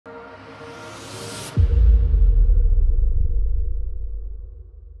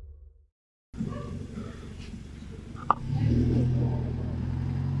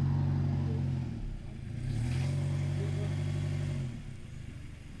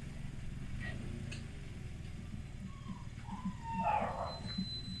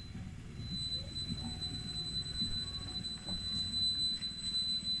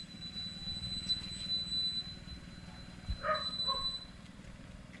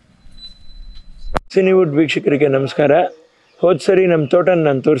ಸಿನಿವುಡ್ ವೀಕ್ಷಕರಿಗೆ ನಮಸ್ಕಾರ. ಹೋದ ಸರಿ ನಮ್ಮ ತೋಟನ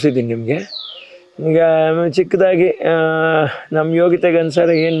ನಾನು ತೋರಿಸಿದ್ದೀನಿ ನಿಮಗೆ. ಈಗ ಚಿಕ್ಕದಾಗಿ ನಮ್ಮ ಯೋಗ್ಯತೆಗೆ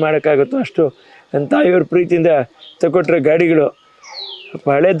ಅನುಸಾರ ಏನು ಮಾಡೋಕ್ಕಾಗುತ್ತೋ ಅಷ್ಟು ನನ್ನ ತಾಯಿಯವ್ರ ಪ್ರೀತಿಯಿಂದ ತಗೊಟ್ರೆ ಗಾಡಿಗಳು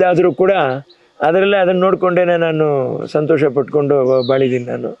ಹಳೇದಾದರೂ ಕೂಡ ಅದರಲ್ಲೇ ಅದನ್ನು ನೋಡಿಕೊಂಡೇ ನಾನು ಸಂತೋಷ ಪಟ್ಕೊಂಡು ಬಾಳಿದ್ದೀನಿ.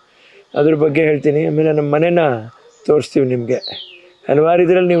 ನಾನು ಅದ್ರ ಬಗ್ಗೆ ಹೇಳ್ತೀನಿ. ಆಮೇಲೆ ನಮ್ಮ ಮನೇನ ತೋರಿಸ್ತೀವಿ ನಿಮಗೆ. ಹಲವಾರು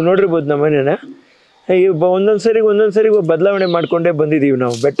ಇದರಲ್ಲಿ ನೀವು ನೋಡಿರ್ಬೋದು ನಮ್ಮ ಮನೇನ. ಒಂದೊಂದು ಸರಿ ಬದಲಾವಣೆ ಮಾಡಿಕೊಂಡೇ ಬಂದಿದ್ದೀವಿ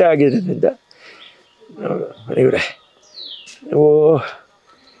ನಾವು ಬೆಟ್ಟ ಆಗಿದ್ದರಿಂದ. ಇವರೇ ಓ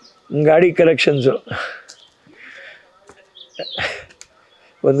ಗಾಡಿ ಕಲೆಕ್ಷನ್ಸು.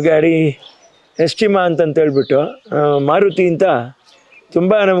 ಒಂದು ಗಾಡಿ ಎಸ್ಟಿಮಾ ಅಂತಂತೇಳ್ಬಿಟ್ಟು ಮಾರುತಿ ಅಂತ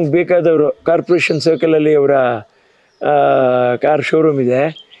ತುಂಬ ನಮಗೆ ಬೇಕಾದವರು ಕಾರ್ಪೊರೇಷನ್ ಸರ್ಕಲಲ್ಲಿ ಅವರ ಕಾರ್ ಶೋರೂಮ್ ಇದೆ.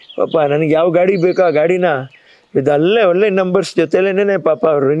 ಪಾಪ ನನಗೆ ಯಾವ ಗಾಡಿ ಬೇಕೋ ಆ ಗಾಡಿನ ಇದಲ್ಲೇ ಒಳ್ಳೆ ನಂಬರ್ಸ್ ಜೊತೆಲೇ ಪಾಪ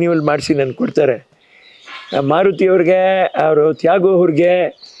ಅವ್ರು ರಿನ್ಯೂವಲ್ ಮಾಡಿಸಿ ನನಗೆ ಕೊಡ್ತಾರೆ. ಮಾರುತಿಯವ್ರಿಗೆ, ಅವರು ತ್ಯಾಗು ಅವ್ರಿಗೆ,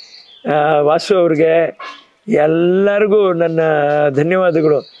 ವಾಸು ಅವ್ರಿಗೆ ಎಲ್ಲರಿಗೂ ನನ್ನ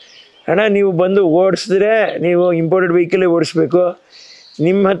ಧನ್ಯವಾದಗಳು. ಅಣ್ಣ, ನೀವು ಬಂದು ಓಡಿಸಿದ್ರೆ ನೀವು ಇಂಪೋರ್ಟೆಡ್ ವೆಹಿಕಲೇ ಓಡಿಸ್ಬೇಕು.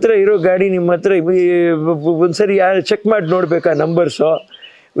 ನಿಮ್ಮ ಹತ್ರ ಇರೋ ಗಾಡಿ ನಿಮ್ಮ ಹತ್ರ ಒಂದು ಸರಿ ಯಾರು ಚೆಕ್ ಮಾಡಿ ನೋಡಬೇಕಾ ನಂಬರ್ಸು.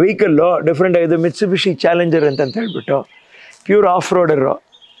 ವೆಹಿಕಲ್ಲು ಡಿಫ್ರೆಂಟ್ ಆಗಿದೆ. ಮಿತ್ಸುಬಿಷಿ ಚಾಲೆಂಜರ್ ಅಂತ ಹೇಳ್ಬಿಟ್ಟು ಪ್ಯೂರ್ ಆಫ್ ರೋಡರು.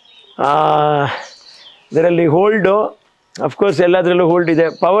 ಇದರಲ್ಲಿ ಹೋಲ್ಡು ಅಫ್ಕೋರ್ಸ್ ಎಲ್ಲದರಲ್ಲೂ ಹೋಲ್ಡ್ ಇದೆ,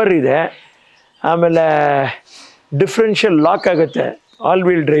 ಪವರ್ ಇದೆ. ಆಮೇಲೆ ಡಿಫ್ರೆನ್ಷಿಯಲ್ ಲಾಕ್ ಆಗುತ್ತೆ, all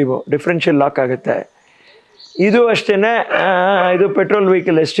wheel drive differential lock ಆಗುತ್ತೆ. ಇದು ಅಷ್ಟೇ. ಇದು ಪೆಟ್ರೋಲ್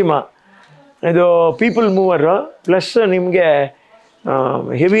ವೆಹಿಕಲ್ ಎಸ್ಟಿಮಾ. ಇದು ಪೀಪಲ್ ಮೂವರು. ಪ್ಲಸ್ ನಿಮಗೆ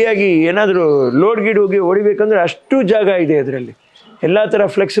ಹೆವಿಯಾಗಿ ಏನಾದರೂ ಲೋಡ್ ಗೀಡ್ ಹೋಗಿ ಹೊಡಿಬೇಕಂದ್ರೆ ಅಷ್ಟು ಜಾಗ ಇದೆ ಇದರಲ್ಲಿ. ಎಲ್ಲ ಥರ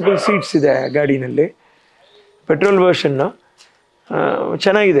ಫ್ಲೆಕ್ಸಿಬಲ್ ಸೀಟ್ಸ್ ಇದೆ ಗಾಡಿನಲ್ಲಿ. ಪೆಟ್ರೋಲ್ ವರ್ಷನ್ನು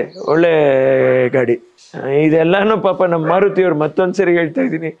ಚೆನ್ನಾಗಿದೆ, ಒಳ್ಳೆ ಗಾಡಿ. ಇದೆಲ್ಲನೂ ಪಾಪ ನಮ್ಮ ಮಾರುತಿಯವ್ರು ಮತ್ತೊಂದು ಸರಿ ಹೇಳ್ತಾ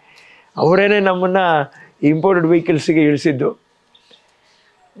ಇದ್ದೀನಿ, ಅವರೇನೆ ನಮ್ಮನ್ನು ಇಂಪೋರ್ಟೆಡ್ ವೆಹಿಕಲ್ಸಿಗೆ ಇಳಿಸಿದ್ದು.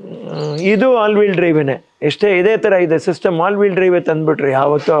 ಇದು ಆಲ್ ವೀಲ್ ಡ್ರೈವೇನೆ. ಎಷ್ಟೇ ಇದೇ ಥರ ಇದೆ ಸಿಸ್ಟಮ್. ಆಲ್ ವೀಲ್ ಡ್ರೈವೇ ತಂದುಬಿಟ್ರಿ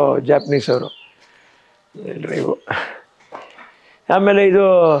ಯಾವತ್ತೋ ಜಾಪನೀಸ್ ಅವರು ಡ್ರೈವು. ಆಮೇಲೆ ಇದು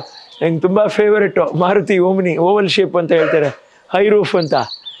ನಂಗೆ ತುಂಬ ಫೇವರೆಟು ಮಾರುತಿ ಓಮ್ನಿ, ಓವಲ್ ಶೇಪ್ ಅಂತ ಹೇಳ್ತಾರೆ, ಹೈ ರೂಫ್ ಅಂತ.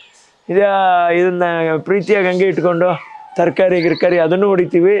 ಇದನ್ನು ಪ್ರೀತಿಯಾಗಿ ಹಂಗೆ ಇಟ್ಕೊಂಡು ತರಕಾರಿ ಅದನ್ನು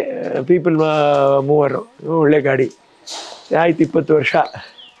ಹೊಡಿತೀವಿ. ಪೀಪಲ್ ಮೂವರು, ಒಳ್ಳೆ ಗಾಡಿ. ಆಯ್ತು 20 ವರ್ಷ.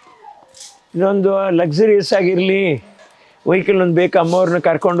 ಇನ್ನೊಂದು ಲಕ್ಸುರಿಯಸ್ ಆಗಿರಲಿ, ವೆಹಿಕಲ್ ಒಂದು ಬೇಕು ಅಮ್ಮವ್ರನ್ನ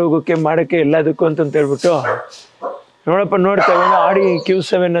ಕರ್ಕೊಂಡು ಹೋಗೋಕ್ಕೆ ಮಾಡೋಕ್ಕೆ ಎಲ್ಲದಕ್ಕೂ ಅಂತಂತೇಳ್ಬಿಟ್ಟು ನೋಡ್ತೇವೆ. ಆಡಿ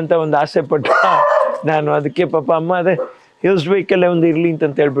Q7 ಅಂತ ಒಂದು ಆಸೆ ಪಟ್ಟು ನಾನು ಅದಕ್ಕೆ ಪಾಪ ಅಮ್ಮ ಅದೇ ಯೂಸ್ಡ್ ವೆಹಿಕಲ್ಲೇ ಒಂದು ಇರಲಿ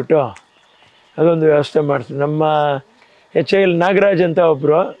ಅಂತಂತೇಳ್ಬಿಟ್ಟು ಅದೊಂದು ವ್ಯವಸ್ಥೆ ಮಾಡ್ತೀನಿ. ನಮ್ಮ HIL ನಾಗರಾಜ್ ಅಂತ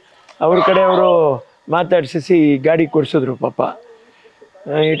ಒಬ್ಬರು, ಅವ್ರ ಕಡೆಯವರು ಮಾತಾಡಿಸಿ ಗಾಡಿ ಕೊಡಿಸಿದ್ರು ಪಾಪ.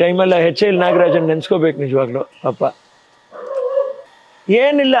 ಈ ಟೈಮೆಲ್ಲ HIL ನಾಗರಾಜನ್ ನೆನೆಸ್ಕೋಬೇಕು ನಿಜವಾಗ್ಲೂ ಪಾಪ.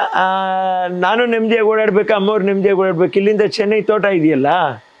 ಏನಿಲ್ಲ, ನಾನು ನೆಮ್ಮದಿಯಾಗಿ ಓಡಾಡ್ಬೇಕು, ಅಮ್ಮವ್ರು ನೆಮ್ಮದಿಯಾಗಿ ಓಡಾಡ್ಬೇಕು. ಇಲ್ಲಿಂದ ಚೆನ್ನೈ ತೋಟ ಇದೆಯಲ್ಲ,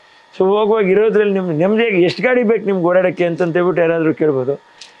 ಸೊ ಹೋಗುವಾಗ ಇರೋದ್ರಲ್ಲಿ ನೆಮ್ಮದಿಯಾಗಿ ಎಷ್ಟು ಗಾಡಿ ಬೇಕು ನಿಮ್ಗೆ ಓಡಾಡೋಕ್ಕೆ ಅಂತಂತೇಳ್ಬಿಟ್ಟು ಯಾರಾದರೂ ಕೇಳ್ಬೋದು.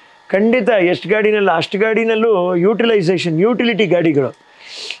 ಖಂಡಿತ ಎಷ್ಟು ಗಾಡಿನಲ್ಲ ಅಷ್ಟು ಗಾಡಿನಲ್ಲೂ ಯೂಟಿಲಿಟಿ ಗಾಡಿಗಳು.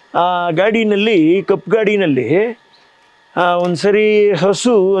 ಆ ಗಾಡಿನಲ್ಲಿ, ಕಪ್ ಗಾಡಿನಲ್ಲಿ ಒಂದು ಸರಿ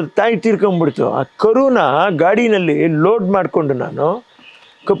ಹಸು ತಾಯಿ ತೀರ್ಕೊಂಬಿಡ್ತು. ಆ ಕರುನ ಗಾಡಿನಲ್ಲಿ ಲೋಡ್ ಮಾಡಿಕೊಂಡು ನಾನು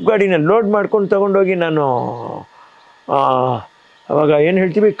ಕಪ್ ಗಾಡಿನಲ್ಲಿ ಲೋಡ್ ಮಾಡ್ಕೊಂಡು ತೊಗೊಂಡೋಗಿ ನಾನು ಅವಾಗ ಏನು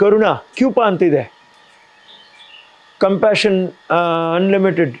ಹೇಳ್ತೀವಿ, ಕರುಣ ಕ್ಯೂಪ ಅಂತಿದೆ, ಕಂಪ್ಯಾಷನ್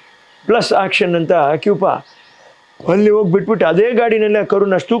ಅನ್ಲಿಮಿಟೆಡ್ ಪ್ಲಸ್ ಆಕ್ಷನ್ ಅಂತ ಕ್ಯೂಪ. ಅಲ್ಲಿ ಹೋಗಿ ಬಿಟ್ಬಿಟ್ಟು ಅದೇ ಗಾಡಿನಲ್ಲಿ ಆ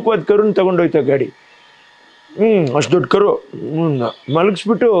ಕರುನ, ಅಷ್ಟು ತೂಕವಾದ ಕರುನ ತೊಗೊಂಡೋಯ್ತು ಗಾಡಿ. ಅಷ್ಟು ದೊಡ್ಡ ಕರು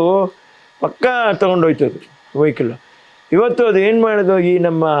ಮಲಗಿಸ್ಬಿಟ್ಟು ಪಕ್ಕ ತೊಗೊಂಡೋಯ್ತದು ವೆಹಿಕಲ್ಲು. ಇವತ್ತು ಅದು ಏನು ಮಾಡೋದು, ಈ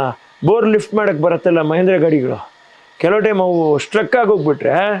ನಮ್ಮ ಬೋರ್ ಲಿಫ್ಟ್ ಮಾಡೋಕ್ಕೆ ಬರುತ್ತಲ್ಲ ಮಹೇಂದ್ರ ಗಾಡಿಗಳು, ಕೆಲವು ಟೈಮ್ ಅವು ಸ್ಟ್ರಕ್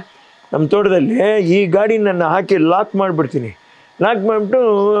ಆಗೋಗ್ಬಿಟ್ರೆ ನಮ್ಮ ತೋಟದಲ್ಲಿ ಈ ಗಾಡಿನ ನಾನು ಹಾಕಿ ಲಾಕ್ ಮಾಡಿಬಿಡ್ತೀನಿ. ಲಾಕ್ ಮಾಡಿಬಿಟ್ಟು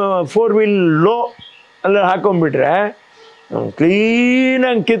 4 ವೀಲ್ ಲೋ ಅಲ್ಲ ಹಾಕೊಂಡ್ಬಿಟ್ರೆ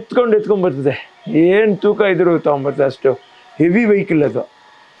ಕ್ಲೀನಾಗಿ ಎತ್ಕೊಂಡ್ಬರ್ತದೆ. ಏನು ತೂಕ ಇದ್ರೂ ತೊಗೊಂಬರ್ತದೆ, ಅಷ್ಟು ಹೆವಿ ವೆಹಿಕಲ್ ಅದು.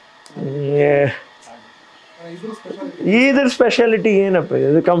 ಇದ್ರ ಸ್ಪೆಷಾಲಿಟಿ ಏನಪ್ಪ,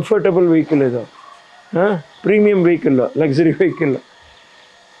 ಇದು ಕಂಫರ್ಟಬಲ್ ವೆಹಿಕಲ್ ಇದು. Premium vehicle, luxury vehicle.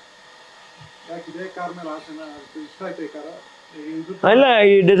 ಅಲ್ಲ,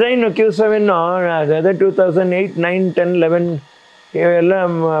 ಈ ಡಿಸೈನು Q7 ಅದೇ 2008, 9, 10, 11 ಇವೆಲ್ಲ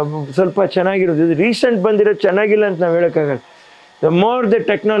ಸ್ವಲ್ಪ ಚೆನ್ನಾಗಿರೋದು. ಇದು ರೀಸೆಂಟ್ ಬಂದಿರೋದು ಚೆನ್ನಾಗಿಲ್ಲ ಅಂತ ನಾವು ಹೇಳೋಕ್ಕಾಗಲ್ಲ. The more the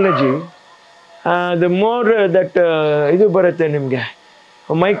technology, the more that ಇದು ಬರುತ್ತೆ ನಿಮಗೆ,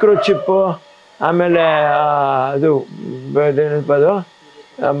 ಮೈಕ್ರೋ ಚಿಪ್ಪು. ಆಮೇಲೆ ಅದು ಏನಪ್ಪ ಅದು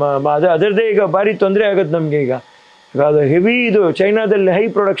ಅದರದ್ದೇ ಈಗ ಭಾರಿ ತೊಂದರೆ ಆಗೋದು ನಮಗೆ. ಈಗ ಅದು ಹೆವಿ, ಇದು ಚೈನಾದಲ್ಲಿ ಹೈ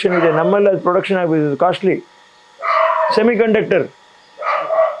ಪ್ರೊಡಕ್ಷನ್ ಇದೆ, ನಮ್ಮಲ್ಲಿ ಅದು ಪ್ರೊಡಕ್ಷನ್ ಆಗ್ಬೋದು ಕಾಸ್ಟ್ಲಿ.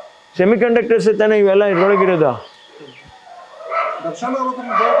 ಸೆಮಿಕಂಡಕ್ಟರ್ಸ್ ತಾನೇ ಇವೆಲ್ಲ ಇದ್ರೊಳಗಿರೋದು.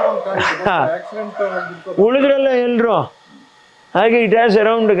 ಉಳಿದ್ರಲ್ಲ ಎಲ್ಲರೂ ಹಾಗೆ it has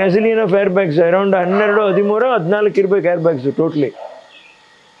around ಗ್ಯಾಸಲಿನ್ of air bags around 12, 13, 14 ಇರಬೇಕು ಏರ್ ಬ್ಯಾಗ್ಸು ಟೋಟ್ಲಿ.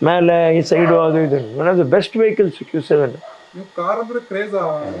 ಮೇಲೆ ಈ ಸೈಡು ಅದು ಇದು one of the best vehicles Q7.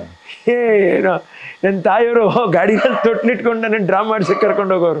 ಏನೋ ನನ್ನ ತಾಯಿಯವರು ಗಾಡಿಯಲ್ಲಿ ತೊಟ್ಲಿಟ್ಕೊಂಡು ನನ್ನ ಡ್ರಾ ಮಾಡ್ಸಕ್ಕೆ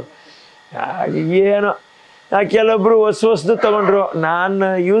ಕರ್ಕೊಂಡು ಹೋಗೋರು. ಏನೋ ಕೆಲವೊಬ್ರು ಹೊಸದು ತೊಗೊಂಡ್ರು. ನಾನು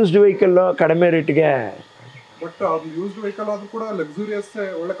ಯೂಸ್ಡ್ ವೆಹಿಕಲ್ಲು ಕಡಿಮೆ ರೇಟ್ಗೆ. ಬಟ್ ಅದು ಯೂಸ್ಡ್ ವೆಹಿಕಲ್ ಆದ್ರೂ ಕೂಡ ಲಕ್ಸುರಿಯಸ್,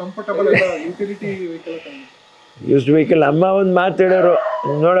 ಒಳ್ಳೆ ಕಂಫರ್ಟಬಲ್ ಎಲ್ಲ ಯುಟಿಲಿಟಿ ವೆಹಿಕಲ್. ಯೂಸ್ಡ್ ವೆಹಿಕಲ್ ಅಮ್ಮ ಒಂದು ಮಾತು ಹೇಳೋರು,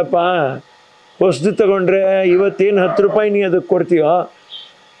 ನೋಡಪ್ಪ ಹೊಸದು ತೊಗೊಂಡ್ರೆ ಇವತ್ತೇನು 10 ರೂಪಾಯಿ ನೀ ಅದಕ್ಕೆ ಕೊಡ್ತೀಯೋ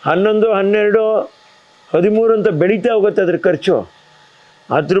 11, 12, 13 ಅಂತ ಬೆಳೀತಾ ಹೋಗುತ್ತೆ ಅದ್ರ ಖರ್ಚು.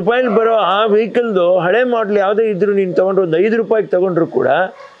 10 ರೂಪಾಯಿಲಿ ಬರೋ ಆ ವೆಹಿಕಲ್ದು ಹಳೆ ಮಾಡಲ್ ಯಾವುದೇ ಇದ್ದರೂ ನೀನು ತೊಗೊಂಡ್ರು ಒಂದು 5 ರೂಪಾಯಿಗೆ ತೊಗೊಂಡ್ರು ಕೂಡ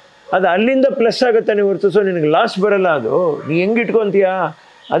ಅದು ಅಲ್ಲಿಂದ ಪ್ಲಸ್ ಆಗುತ್ತೆ ನೀವು ಹೊರ್ತು. ಸೊ ನಿನಗೆ ಲಾಸ್ ಬರೋಲ್ಲ. ಅದು ನೀ ಹೆಂಗೆ ಇಟ್ಕೊತೀಯಾ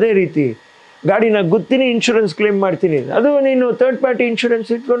ಅದೇ ರೀತಿ ಗಾಡಿನ ಗುತ್ತೀನಿ ಇನ್ಶೂರೆನ್ಸ್ ಕ್ಲೇಮ್ ಮಾಡ್ತೀನಿ. ಅದು ನೀನು ಥರ್ಡ್ ಪಾರ್ಟಿ ಇನ್ಶೂರೆನ್ಸ್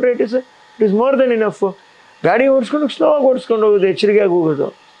ಇಟ್ಕೊಂಡ್ರೆ it is more than enough. ಗಾಡಿ ಓಡಿಸ್ಕೊಂಡು ಸ್ಲೋ ಆಗಿ ಓಡಿಸ್ಕೊಂಡು ಹೋಗೋದು, ಎಚ್ಚರಿಕೆಯಾಗಿ ಹೋಗೋದು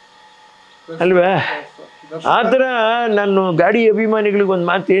ಅಲ್ವೇ? ಆ ಥರ ನಾನು ಗಾಡಿ ಅಭಿಮಾನಿಗಳಿಗೆ ಒಂದು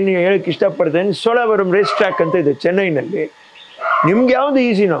ಮಾತು ಏನು ಹೇಳೋಕ್ಕೆ ಇಷ್ಟಪಡ್ತೇನೆ. ಸೋಳಾವರಂ ರೇಸ್ ಟ್ರ್ಯಾಕ್ ಅಂತ ಇದೆ ಚೆನ್ನೈನಲ್ಲಿ. ನಿಮ್ಗೆ ಯಾವುದು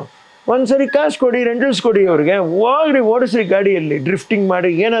ಈಸಿನೋ ಒಂದು ಸರಿ ಕಾಸು ಕೊಡಿ, ರೆಂಟಲ್ಸ್ ಕೊಡಿ ಅವ್ರಿಗೆ, ಹೋಗ್ರಿ ಓಡಿಸ್ರಿ ಗಾಡಿಯಲ್ಲಿ, ಡ್ರಿಫ್ಟಿಂಗ್ ಮಾಡಿ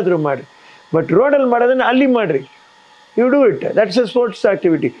ಏನಾದರೂ ಮಾಡಿ. ಬಟ್ ರೋಡಲ್ಲಿ ಮಾಡೋದನ್ನು ಅಲ್ಲಿ ಮಾಡಿರಿ. You do it, that's A sports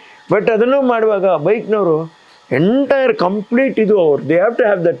activity. But ಅದನ್ನು ಮಾಡುವಾಗ ಬೈಕ್ನವರು ಎಂಟೈರ್ ಕಂಪ್ಲೀಟ್ ಇದು ಅವ್ರು they have to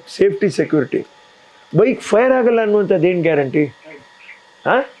have that safety security. Bike fire ಆಗಲ್ಲ ಅನ್ನುವಂಥದ್ದು ಏನು ಗ್ಯಾರಂಟಿ?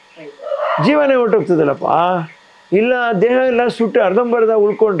 ಹಾಂ, ಜೀವನೇ ಹೊರಟೋಗ್ತದಲ್ಲಪ್ಪ. ಇಲ್ಲ ದೇಹ ಎಲ್ಲ ಸುಟ್ಟು ಅರ್ಧಂಬರ್ಧ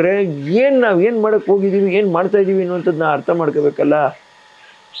ಉಳ್ಕೊಂಡ್ರೆ ನಾವು ಏನು ಮಾಡೋಕ್ಕೆ ಹೋಗಿದ್ದೀವಿ, ಏನು ಮಾಡ್ತಾಯಿದ್ದೀವಿ ಅನ್ನುವಂಥದ್ದು ಅರ್ಥ ಮಾಡ್ಕೋಬೇಕಲ್ಲ.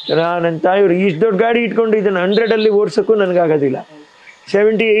 ನನ್ನ ತಾಯಿಯವರು ಇಷ್ಟು ದೊಡ್ಡ ಗಾಡಿ ಇಟ್ಕೊಂಡು ಇದನ್ನು 100ಅಲ್ಲಿ ಓಡಿಸೋಕ್ಕೂ ನನಗಾಗೋದಿಲ್ಲ.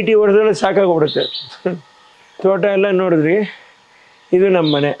 70, 80 ಓಡಿಸೋದ್ರೆ ಸಾಕಾಗ್ಬಿಡುತ್ತೆ. ತೋಟ ಎಲ್ಲ ನೋಡಿದ್ರಿ. ಇದು ನಮ್ಮ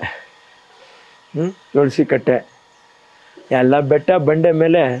ಮನೆ. ತುಳಸಿ ಕಟ್ಟೆ ಎಲ್ಲ ಬೆಟ್ಟ ಬಂಡೆ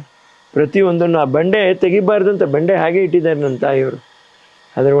ಮೇಲೆ ಪ್ರತಿಯೊಂದನ್ನು. ಆ ಬಂಡೆ ತೆಗಿಬಾರ್ದು ಅಂತ ಬಂಡೆ ಹಾಗೆ ಇಟ್ಟಿದ್ದಾರೆ ನನ್ನ ತಾಯಿಯವರು.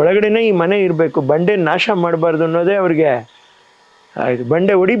 ಅದರ ಒಳಗಡೆನೇ ಈ ಮನೆ ಇರಬೇಕು, ಬಂಡೆ ನಾಶ ಮಾಡಬಾರ್ದು ಅನ್ನೋದೇ ಅವ್ರಿಗೆ ಆಯಿತು.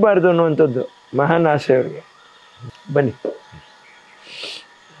 ಬಂಡೆ ಹೊಡಿಬಾರ್ದು ಅನ್ನುವಂಥದ್ದು ಮಹಾನ್ ಆಸೆ ಅವ್ರಿಗೆ. ಬನ್ನಿ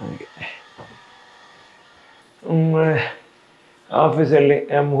ಹಾಗೆ ಆಫೀಸಲ್ಲಿ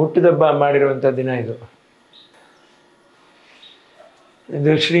ನಮ್ಮ ಹುಟ್ಟಿದಬ್ಬ ಮಾಡಿರುವಂಥ ದಿನ ಇದು.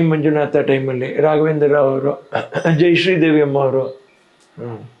 ಇದು ಶ್ರೀ ಮಂಜುನಾಥ ಟೈಮಲ್ಲಿ ರಾಘವೇಂದ್ರ ರಾವ್ ಅವರು, ಜಯಶ್ರೀ ದೇವಿ ಅಮ್ಮ ಅವರು,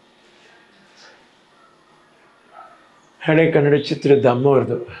 ಹಳೆ ಕನ್ನಡ ಚಿತ್ರದ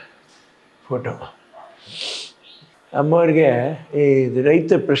ಅಮ್ಮವ್ರದ್ದು ಫೋಟೋ. ಅಮ್ಮವ್ರಿಗೆ ಈ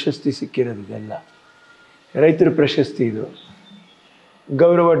ರೈತ ಪ್ರಶಸ್ತಿ ಸಿಕ್ಕಿರೋದು. ಇದೆಲ್ಲ ರೈತರ ಪ್ರಶಸ್ತಿ. ಇದು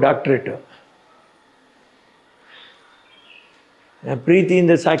ಗೌರವ ಡಾಕ್ಟ್ರೇಟು.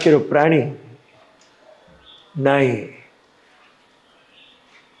 ಪ್ರೀತಿಯಿಂದ ಸಾಕಿರೋ ಪ್ರಾಣಿ ನಾಯಿ.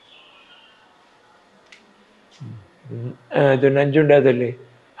 ಅದು ನಂಜುಂಡದಲ್ಲಿ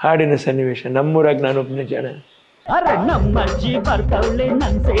ಹಾಡಿನ ಸನ್ನಿವೇಶ. ನಮ್ಮೂರಾಗ ನಾನೊಬ್ಬನೇ ಜನ.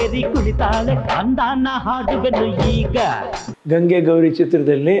 ಗಂಗೆ ಗೌರಿ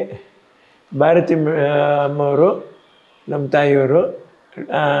ಚಿತ್ರದಲ್ಲಿ ಭಾರತಿ ಅಮ್ಮವರು, ನಮ್ಮ ತಾಯಿಯವರು,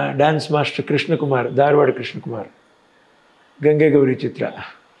 ಡ್ಯಾನ್ಸ್ ಮಾಸ್ಟರ್ ಕೃಷ್ಣಕುಮಾರ್, ಧಾರವಾಡ ಕೃಷ್ಣಕುಮಾರ್. ಗಂಗೆ ಗೌರಿ ಚಿತ್ರ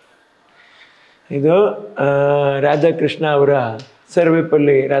ಇದು. ರಾಧಾಕೃಷ್ಣ ಅವರ,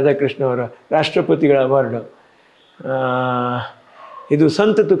 ಸರ್ವೇಪಲ್ಲಿ ರಾಧಾಕೃಷ್ಣ ಅವರ ರಾಷ್ಟ್ರಪತಿಗಳ ಅವಾರ್ಡು. ಇದು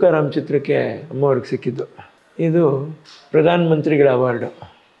ಸಂತ ತುಕಾರಾಮ್ ಚಿತ್ರಕ್ಕೆ ಅಮ್ಮವ್ರಿಗೆ ಸಿಕ್ಕಿದ್ದು. ಇದು ಪ್ರಧಾನ ಮಂತ್ರಿಗಳ ಅವಾರ್ಡು.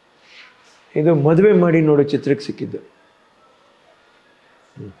 ಇದು ಮದುವೆ ಮಾಡಿ ನೋಡೋ ಚಿತ್ರಕ್ಕೆ ಸಿಕ್ಕಿದ್ದು.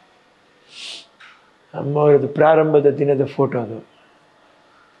 ಅಮ್ಮವ್ರದ್ದು ಪ್ರಾರಂಭದ ದಿನದ ಫೋಟೋ ಅದು.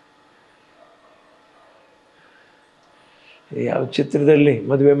 ಯಾವ ಚಿತ್ರದಲ್ಲಿ?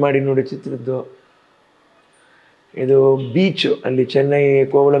 ಮದುವೆ ಮಾಡಿ ನೋಡೋ ಚಿತ್ರದ್ದು. ಇದು ಬೀಚು, ಅಲ್ಲಿ ಚೆನ್ನೈ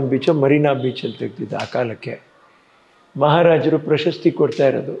ಕೋವಳಂ ಬೀಚು, ಮರೀನಾ ಬೀಚಲ್ಲಿ ತೆಗ್ದಿದ್ದು. ಆ ಕಾಲಕ್ಕೆ ಮಹಾರಾಜರು ಪ್ರಶಸ್ತಿ ಕೊಡ್ತಾ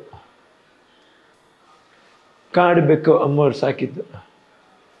ಇರೋದು. ಕಾಡು ಬೆಕ್ಕು ಅಮ್ಮವ್ರು ಸಾಕಿದ್ದು.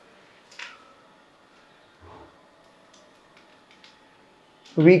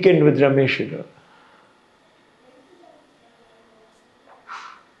 Weekend with Ramesh. ಇದು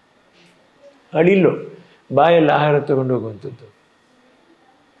ಅಳಿಲು, ಬಾಯಲ್ಲಿ ಆಹಾರ ತಗೊಂಡು ಹೋಗುವಂಥದ್ದು.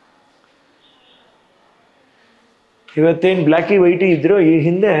 ಇವತ್ತೇನು ಬ್ಲ್ಯಾಕಿ ವೈಟಿ ಇದ್ರೋ, ಈ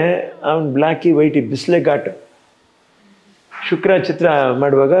ಹಿಂದೆ ಅವನು ಬ್ಲ್ಯಾಕಿ ವೈಟಿ ಬಿಸ್ಲೆ ಘಾಟ್ ಶುಕ್ರ ಚಿತ್ರ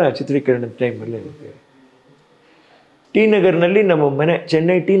ಮಾಡುವಾಗ ಚಿತ್ರೀಕರಣದ ಟೈಮಲ್ಲಿ ಟಿ ನಗರ್ನಲ್ಲಿ ನಮ್ಮ ಮನೆ,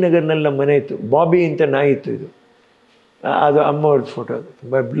 ಚೆನ್ನೈ ಟಿ ನಗರ್ನಲ್ಲಿ ನಮ್ಮ ಮನೆ ಇತ್ತು. ಬಾಬಿ ಅಂತ ನಾಯಿ ಇತ್ತು. ಇದು ಅದು ಅಮ್ಮವ್ರದ್ದು ಫೋಟೋ. ಅದು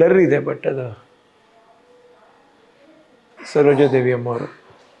ತುಂಬ ಬ್ಲರ್ ಇದೆ, ಬಟ್ ಅದು ಸರೋಜಾದೇವಿ ಅಮ್ಮವರು.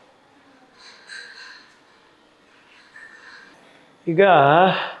 ಈಗ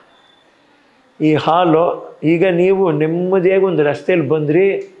ಈ ಹಾಲು, ಈಗ ನೀವು ನೆಮ್ಮದಿಯಾಗಿ ಒಂದು ರಸ್ತೆಯಲ್ಲಿ ಬಂದ್ರಿ,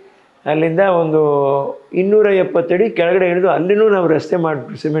 ಅಲ್ಲಿಂದ ಒಂದು 270 ಅಡಿ ಕೆಳಗಡೆ ಇಳಿದು ಅಲ್ಲಿನೂ ನಾವು ರಸ್ತೆ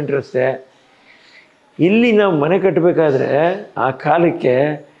ಮಾಡಿಬಿಟ್ಟು, ಸಿಮೆಂಟ್ ರಸ್ತೆ. ಇಲ್ಲಿ ನಾವು ಮನೆ ಕಟ್ಟಬೇಕಾದ್ರೆ ಆ ಕಾಲಕ್ಕೆ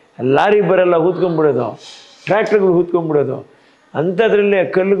ಲಾರಿ ಬರಲ್ಲ, ಹೂತ್ಕೊಂಡ್ಬಿಡೋದು, ಟ್ರ್ಯಾಕ್ಟರ್ಗಳು ಹೂತ್ಕೊಂಡ್ಬಿಡೋದು. ಅಂಥದ್ರಲ್ಲಿ ಆ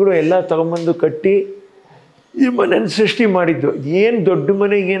ಕಲ್ಲುಗಳು ಎಲ್ಲ ತೊಗೊಂಬಂದು ಕಟ್ಟಿ ಈ ಮನೆಯನ್ನು ಸೃಷ್ಟಿ ಮಾಡಿದ್ದು. ಏನು ದೊಡ್ಡ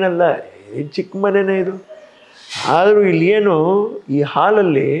ಮನೆ ಏನಲ್ಲ, ಚಿಕ್ಕ ಮನೆಯೇ ಇದು. ಆದರೂ ಇಲ್ಲೇನು ಈ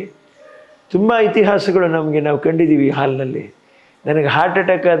ಹಾಲಲ್ಲಿ ತುಂಬ ಇತಿಹಾಸಗಳು ನಾವು ಕಂಡಿದ್ದೀವಿ ಈ ಹಾಲ್ನಲ್ಲಿ. ನನಗೆ ಹಾರ್ಟ್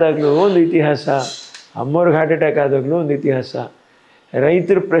ಅಟ್ಯಾಕ್ ಆದಾಗಲೂ ಒಂದು ಇತಿಹಾಸ, ಅಮ್ಮವ್ರಿಗೆ ಹಾರ್ಟ್ ಅಟ್ಯಾಕ್ ಆದಾಗಲೂ ಒಂದು ಇತಿಹಾಸ,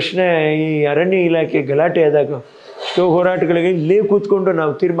 ರೈತರ ಪ್ರಶ್ನೆ ಈ ಅರಣ್ಯ ಇಲಾಖೆ ಗಲಾಟೆ ಆದಾಗ ಎಷ್ಟೋ ಹೋರಾಟಗಳಿಗೆ ಇಲ್ಲೇ ಕೂತ್ಕೊಂಡು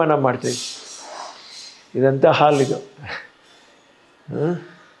ನಾವು ತೀರ್ಮಾನ ಮಾಡ್ತೀವಿ. ಇದಂಥ ಹಾಲಿದು.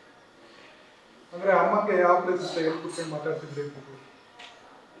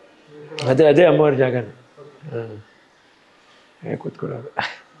 ಅದೇ ಅಮ್ಮವ್ರ ಜಾಗನೇ. ಕೂತ್ಕೊಳ್ಳೋದು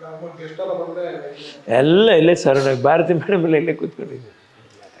ಎಲ್ಲ ಇಲ್ಲೇ ಸರ್. ಭಾರತಿ ಮೇಡಮ್ ಎಲ್ಲ ಇಲ್ಲೇ ಕೂತ್ಕೊಂಡಿದ್ದೆ.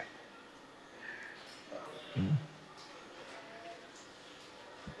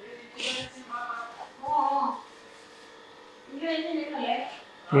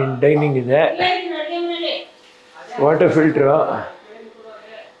 ಡೈನಿಂಗ್ ಇದೆ, ವಾಟರ್ ಫಿಲ್ಟ್ರು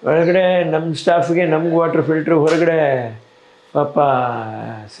ಒಳಗಡೆ, ನಮ್ಮ ಸ್ಟಾಫ್ಗೆ ನಮ್ಗೆ ವಾಟರ್ ಫಿಲ್ಟ್ರು, ಹೊರಗಡೆ ಪಾಪ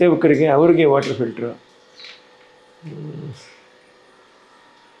ಸೇವಕರಿಗೆ ಅವ್ರಿಗೆ ವಾಟರ್ ಫಿಲ್ಟ್ರು.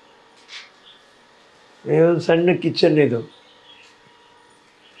 ಒಂದು ಸಣ್ಣ ಕಿಚನ್ ಇದು.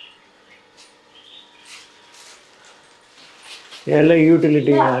 ಎಲ್ಲ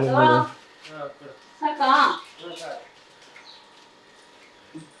ಯುಟಿಲಿಟಿ.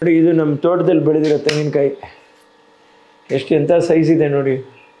 ನೋಡಿ, ಇದು ನಮ್ಮ ತೋಟದಲ್ಲಿ ಬೆಳೆದಿರೋ ತೆಂಗಿನಕಾಯಿ. ಎಂಥ ಸೈಜ್ ಇದೆ ನೋಡಿ.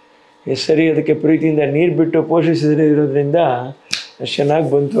 ಎಷ್ಟು ಸರಿ ಅದಕ್ಕೆ ಪ್ರೀತಿಯಿಂದ ನೀರು ಬಿಟ್ಟು ಪೋಷಿಸಿರೋದ್ರಿಂದ ಅಷ್ಟು ಚೆನ್ನಾಗಿ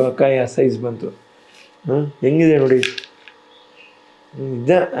ಬಂತು ಆ ಕಾಯಿ, ಆ ಸೈಜ್ ಬಂತು. ಹೆಂಗಿದೆ ನೋಡಿ.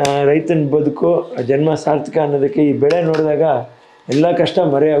 ರೈತನ ಬದುಕು ಜನ್ಮ ಸಾರ್ಥಕ ಅನ್ನೋದಕ್ಕೆ ಈ ಬೆಳೆ ನೋಡಿದಾಗ ಎಲ್ಲ ಕಷ್ಟ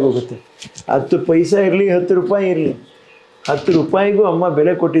ಮರೆಯಾಗೋಗುತ್ತೆ. 10 ಪೈಸೆ ಇರಲಿ, 10 ರೂಪಾಯಿ ಇರಲಿ, 10 ರೂಪಾಯಿಗೂ ಅಮ್ಮ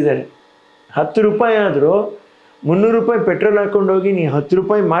ಬೆಲೆ ಕೊಟ್ಟಿದ್ದಾರೆ. 10 ರೂಪಾಯಿ ಆದರೂ 300 ರೂಪಾಯಿ ಪೆಟ್ರೋಲ್ ಹಾಕ್ಕೊಂಡೋಗಿ ನೀ 10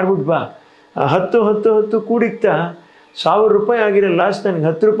 ರೂಪಾಯಿ ಮಾರ್ಬಿಟ್ಟು ಬಾ. 10 ಕೂಡಿಕ್ತಾ 1000 ರೂಪಾಯಿ ಆಗಿರೋ ಲಾಸ್ ನನಗೆ.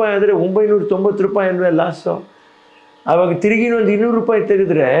 10 ರೂಪಾಯಿ ಆದರೆ 990 ರೂಪಾಯಿ ಅಲ್ವೇ ಲಾಸು. ಆವಾಗ ತಿರುಗಿ ಇನ್ನೊಂದು 200 ರೂಪಾಯಿ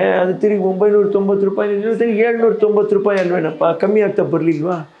ತೆಗೆದ್ರೆ ಅದು ತಿರುಗಿ 990 ರೂಪಾಯಿ, 790 ರೂಪಾಯಿ ಅಲ್ವೇನಪ್ಪ, ಕಮ್ಮಿ ಆಗ್ತಾ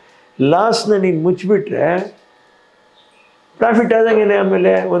ಬರಲಿಲ್ವಾ? ಲಾಸ್ನ ನೀನು ಮುಚ್ಚಿಬಿಟ್ರೆ ಪ್ರಾಫಿಟ್ ಆದಂಗೆ.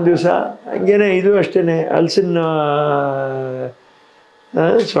 ಆಮೇಲೆ ಒಂದು ದಿವಸ ಹಂಗೇನೆ ಇದು ಅಷ್ಟೇ. ಹಲಸಿನ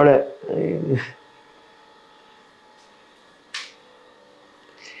ಸೊಳೆ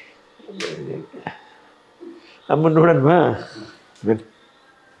ಅಮ್ಮನ ನೋಡೋಣವಾ?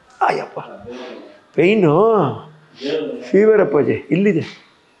 ಆಯಪ್ಪ ಪೈನು, ಫೀವರ್ ಅಪ್ಪಾಜಿ ಇಲ್ಲಿದೆ.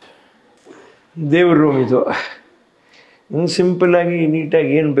 ದೇವ್ರ ರೂಮ್ ಇದು. ಹಿಂಗೆ ಸಿಂಪಲ್ಲಾಗಿ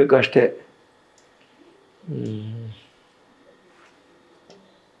ನೀಟಾಗಿ ಏನು ಬೇಕೋ ಅಷ್ಟೇ.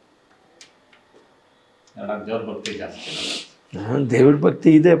 ದೇವ್ರ ಭಕ್ತಿ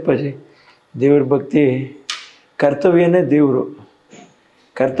ಇದೆ ಅಪ್ಪಾಜಿ. ದೇವ್ರ ಭಕ್ತಿ ಕರ್ತವ್ಯನೇ ದೇವರು.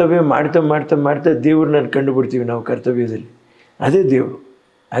 ಕರ್ತವ್ಯ ಮಾಡ್ತಾ ಮಾಡ್ತಾ ಮಾಡ್ತಾ ದೇವ್ರನ್ನ ಕಂಡುಬಿಡ್ತೀವಿ ನಾವು ಕರ್ತವ್ಯದಲ್ಲಿ. ಅದೇ ದೇವರು,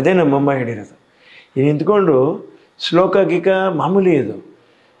 ಅದೇ ನಮ್ಮಮ್ಮ ಹೇಳಿರೋದು. ಈಗ ನಿಂತ್ಕೊಂಡು ಶ್ಲೋಕ ಗೀಕ ಮಾಮೂಲಿ ಅದು.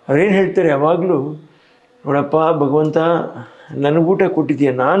 ಅವ್ರೇನು ಹೇಳ್ತಾರೆ ಯಾವಾಗಲೂ, ನೋಡಪ್ಪ ಭಗವಂತ ನನಗೆ ಊಟ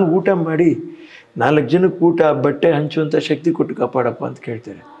ಕೊಟ್ಟಿದ್ದೀಯ, ನಾನು ಊಟ ಮಾಡಿ 4 ಜನಕ್ಕೆ ಊಟ ಬಟ್ಟೆ ಹಂಚುವಂಥ ಶಕ್ತಿ ಕೊಟ್ಟು ಕಾಪಾಡಪ್ಪ ಅಂತ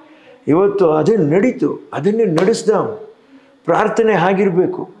ಕೇಳ್ತಾರೆ. ಇವತ್ತು ಅದೇ ನಡೀತು, ಅದನ್ನೇ ನಡೆಸ್ದ. ಪ್ರಾರ್ಥನೆ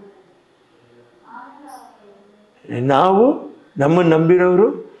ಆಗಿರಬೇಕು. ನಾವು ನಮ್ಮನ್ನು ನಂಬಿರೋರು,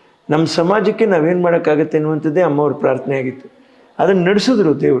 ನಮ್ಮ ಸಮಾಜಕ್ಕೆ ನಾವೇನು ಮಾಡೋಕ್ಕಾಗತ್ತೆ ಅನ್ನುವಂಥದ್ದೇ ಅಮ್ಮವ್ರ ಪ್ರಾರ್ಥನೆ ಆಗಿತ್ತು. ಅದನ್ನು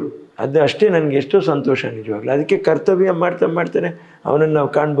ನಡೆಸಿದ್ರು ದೇವರು. ಅದು ಅಷ್ಟೇ ನನಗೆ ಎಷ್ಟೋ ಸಂತೋಷ ನಿಜವಾಗ್ಲೂ. ಅದಕ್ಕೆ ಕರ್ತವ್ಯ ಮಾಡ್ತಾ ಮಾಡ್ತಾನೆ ಅವನನ್ನು ನಾವು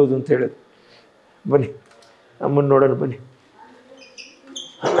ಕಾಣ್ಬೋದು ಅಂತ ಹೇಳೋದು. ಬನ್ನಿ ಅಮ್ಮನ ನೋಡೋಣ ಬನ್ನಿ.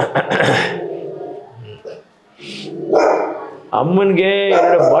 ಅಮ್ಮನಿಗೆ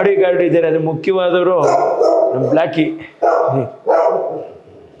 2 ಬಾಡಿ ಗಾರ್ಡ್ ಇದ್ದಾರೆ. ಅದು ಮುಖ್ಯವಾದವರು ನಮ್ಮ ಬ್ಲ್ಯಾಕಿ.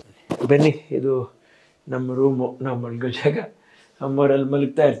 ಬನ್ನಿ, ಇದು ನಮ್ಮ ರೂಮು, ನಾವು ಮಲಗೋ ಜಾಗ. ಅಮ್ಮವರಲ್ಲಿ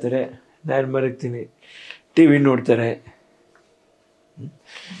ಮಲಗ್ತಾ ಇರ್ತಾರೆ, ನಾನು ಮಲಗ್ತೀನಿ, ಟಿ ವಿ ನೋಡ್ತಾರೆ.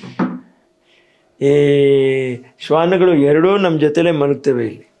 ಈ ಶ್ವಾನಗಳು 2 ನಮ್ಮ ಜೊತೆಲೇ ಮಲಗ್ತವೆ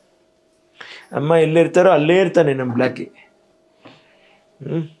ಇಲ್ಲಿ. ಅಮ್ಮ ಎಲ್ಲಿರ್ತಾರೋ ಅಲ್ಲೇ ಇರ್ತಾನೆ ನಮ್ಮ ಬ್ಲ್ಯಾಕಿ.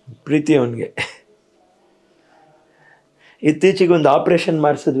 ಪ್ರೀತಿ ಅವನಿಗೆ. ಇತ್ತೀಚೆಗೆ ಒಂದು ಆಪ್ರೇಷನ್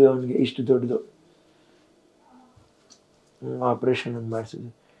ಮಾಡಿಸಿದ್ವಿ ಅವನಿಗೆ, ಇಷ್ಟು ದೊಡ್ಡದು ಆಪ್ರೇಷನ್ ಒಂದು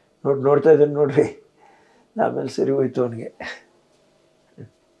ಮಾಡಿಸಿದ್ವಿ. ನೋಡ್ತಾ ಇದ್ದಾನೆ ನೋಡ್ರಿ. ಆಮೇಲೆ ಸರಿ ಹೋಯ್ತು ಅವನಿಗೆ.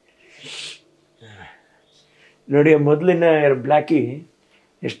 ನೋಡಿ, ಮೊದಲಿನ ಬ್ಲ್ಯಾಕಿ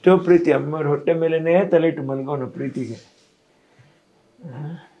ಎಷ್ಟೋ ಪ್ರೀತಿ. ಅಮ್ಮವ್ರ ಹೊಟ್ಟೆ ಮೇಲೇ ತಲೆಯಿಟ್ಟು ಮಲ್ಗೋನು ಪ್ರೀತಿಗೆ.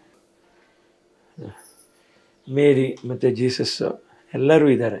 ಮೇರಿ ಮತ್ತು ಜೀಸಸ್ ಎಲ್ಲರೂ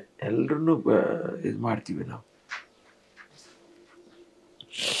ಇದ್ದಾರೆ. ಎಲ್ಲರೂ ಇದು ಮಾಡ್ತೀವಿ ನಾವು.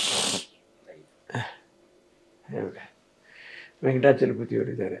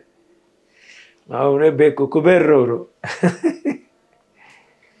 ವೆಂಕಟಾಚಲಪತಿಯವರಿದ್ದಾರೆ. ಅವರೇ ಬೇಕು, ಕುಬೇರ್ರವರು.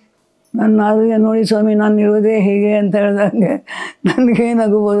 ನನ್ನ ಆರೋಗ್ಯ ನೋಡಿ ಸ್ವಾಮಿ, ನಾನು ಇರೋದೇ ಹೀಗೆ ಅಂತ ಹೇಳಿದಂಗೆ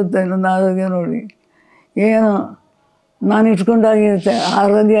ನನಗೇನಾಗು ಬರುತ್ತೆ ನನ್ನ ಆರೋಗ್ಯ ನೋಡಿ. ಏನು ನಾನು ಇಟ್ಕೊಂಡಾಗಿರುತ್ತೆ,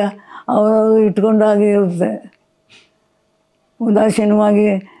 ಆರೋಗ್ಯ ಅವರವರು ಇಟ್ಕೊಂಡಾಗಿ ಇರುತ್ತೆ. ಉದಾಸೀನವಾಗಿ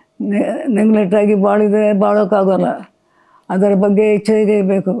ನೆಗ್ಲೆಕ್ಟಾಗಿ ಬಾಳೋಕ್ಕಾಗೋಲ್ಲ. ಅದರ ಬಗ್ಗೆ ಎಚ್ಚರಿಕೆ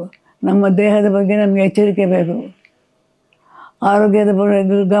ಬೇಕು. ನಮ್ಮ ದೇಹದ ಬಗ್ಗೆ ನಮಗೆ ಎಚ್ಚರಿಕೆ ಬೇಕು, ಆರೋಗ್ಯದ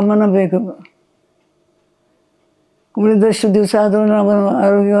ಬಗ್ಗೆ ಗಮನ ಬೇಕು. ಉಳಿದಷ್ಟು ದಿವಸ ಆದರೂ ನಾವು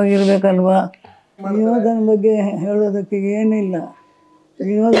ಆರೋಗ್ಯವಾಗಿರ್ಬೇಕಲ್ವಾ. ವಿನೋದನ ಬಗ್ಗೆ ಹೇಳೋದಕ್ಕೆ ಏನಿಲ್ಲ.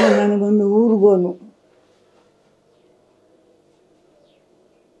 ವಿನೋದ ನನಗೊಂದು ಊರುಗೋಲು.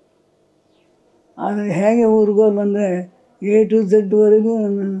 ಆದರೆ ಹೇಗೆ ಊರುಗೋಲು ಅಂದರೆ A to Z ವರೆಗೂ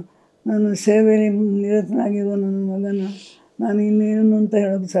ನನ್ನ ಸೇವೆಯಲ್ಲಿ ನಿರತನಾಗಿರುವ ನನ್ನ ಮಗನ ನಾನು ಇನ್ನೇನು ಅಂತ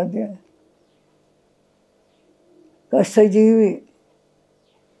ಹೇಳೋಕ್ಕೆ ಸಾಧ್ಯ. ಕಷ್ಟಜೀವಿ.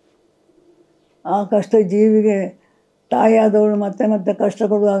 ಆ ಕಷ್ಟಜೀವಿಗೆ ತಾಯಿಯಾದವಳು ಮತ್ತೆ ಮತ್ತೆ ಕಷ್ಟ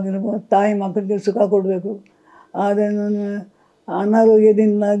ಕೊಡುವಾಗಿರ್ಬೋದು. ತಾಯಿ ಮಕ್ಕಳಿಗೆ ಸುಖ ಕೊಡಬೇಕು. ಆದರೆ ನನ್ನ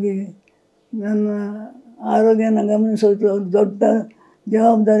ಅನಾರೋಗ್ಯದಿಂದಾಗಿ ನನ್ನ ಆರೋಗ್ಯನ ಗಮನಿಸೋದು ದೊಡ್ಡ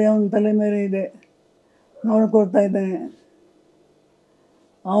ಜವಾಬ್ದಾರಿ ಅವನ ತಲೆ ಮೇಲೆ ಇದೆ. ನೋಡ್ಕೊಳ್ತಾ ಇದ್ದಾನೆ.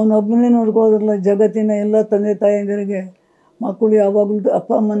 ಅವನೊಬ್ಬನೇ ನೋಡ್ಕೊಳ್ಳೋದ್ರಲ್ಲ, ಜಗತ್ತಿನ ಎಲ್ಲ ತಂದೆ ತಾಯಿಯಂದಿರಿಗೆ ಮಕ್ಕಳು ಯಾವಾಗಲೂ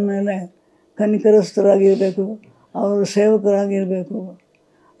ಅಪ್ಪ ಅಮ್ಮನ ಮೇಲೆ ಕನಿಕರಸ್ಥರಾಗಿರಬೇಕು, ಅವರು ಸೇವಕರಾಗಿರಬೇಕು.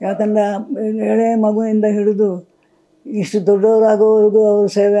 ಯಾಕಂದರೆ ಎಳೆ ಮಗುವಿಂದ ಹಿಡಿದು ಇಷ್ಟು ದೊಡ್ಡವರಾಗೋವರೆಗೂ ಅವ್ರ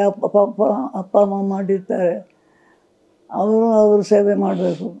ಸೇವೆ ಅಪ್ಪ ಅಮ್ಮ ಮಾಡಿರ್ತಾರೆ. ಅವರು ಅವ್ರ ಸೇವೆ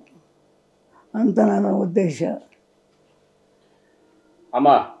ಮಾಡಬೇಕು ಅಂತ ನನ್ನ ಉದ್ದೇಶ. ಅಮ್ಮ,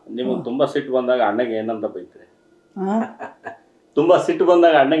 ನಿಮಗೆ ತುಂಬ ಸಿಟ್ಟು ಬಂದಾಗ ಅಣ್ಣಗೆ ಏನಂತ ಬೈತೀರಿ? ಹಾಂ, ತುಂಬ ಸಿಟ್ಟು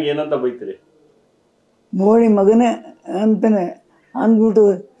ಬಂದಾಗ ಅಣ್ಣಗೆ ಏನಂತ ಬೈತೀರಿ? ಬೋಳಿ ಮಗನೇ ಅಂತಾನೆ ಅಂದ್ಬಿಟ್ಟು,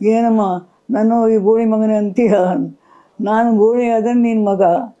 ಏನಮ್ಮ ನಾನು ಈ ಬೋಳಿ ಮಗನೇ ಅಂತೀಯ? ನಾನು ಬೋಳಿ ಆದರೆ ನಿನ್ನ ಮಗ,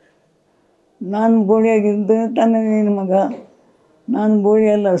 ನಾನು ಬೋಳಿಯಾಗಿರ್ತೇನೆ ತಾನೇ ನಿನ್ನ ಮಗ. ನಾನು ಬೋಳಿ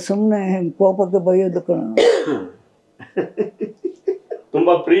ಅಲ್ಲ, ಸುಮ್ಮನೆ ಕೋಪಕ್ಕೆ ಬೈಯೋದು ಕಣ. ತುಂಬ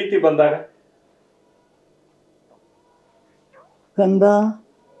ಪ್ರೀತಿ ಬಂದಾಗ? ಕಂದ,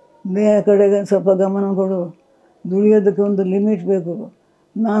 ದೇಹ ಕಡೆಗೆ ಸ್ವಲ್ಪ ಗಮನ ಕೊಡು. ದುಡಿಯೋದಕ್ಕೆ ಒಂದು ಲಿಮಿಟ್ ಬೇಕು.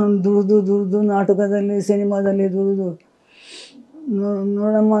 ನಾನು ದುಡಿದು ನಾಟಕದಲ್ಲಿ ಸಿನಿಮಾದಲ್ಲಿ ದುಡಿದು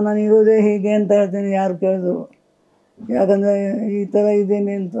ನೋಡಮ್ಮ ನಾನು ಇರೋದೇ ಹೀಗೆ ಅಂತ ಹೇಳ್ತೇನೆ. ಯಾರು ಕೇಳಿದ್ರು, ಯಾಕಂದರೆ ಈ ಥರ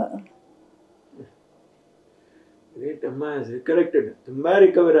ಇದ್ದೇನೆ ಅಂತ. ಅಮ್ಮ ಕರೆಕ್ಟೆಡ್, ತುಂಬ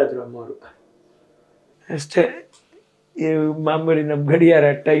ರಿಕವರ್ ಆದರು ಅಮ್ಮವರು. ಅಷ್ಟೇ, ಈ ಮಾಮೂಲಿ ನಮ್ಮ ಗಡಿಯಾರ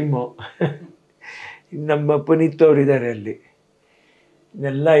ಟೈಮು. ನಮ್ಮ ಪುನೀತ್ ಅವ್ರು ಇದ್ದಾರೆ, ಅಲ್ಲಿ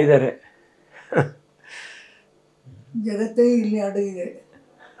ಎಲ್ಲ ಇದ್ದಾರೆ. ಜಗತ್ತೇ ಇಲ್ಲಿ ಅಡಗಿದೆ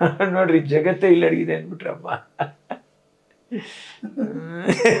ನೋಡ್ರಿ, ಜಗತ್ತೇ ಇಲ್ಲಿ ಅಡಗಿದೆ ಅಂದ್ಬಿಟ್ರಮ್ಮ.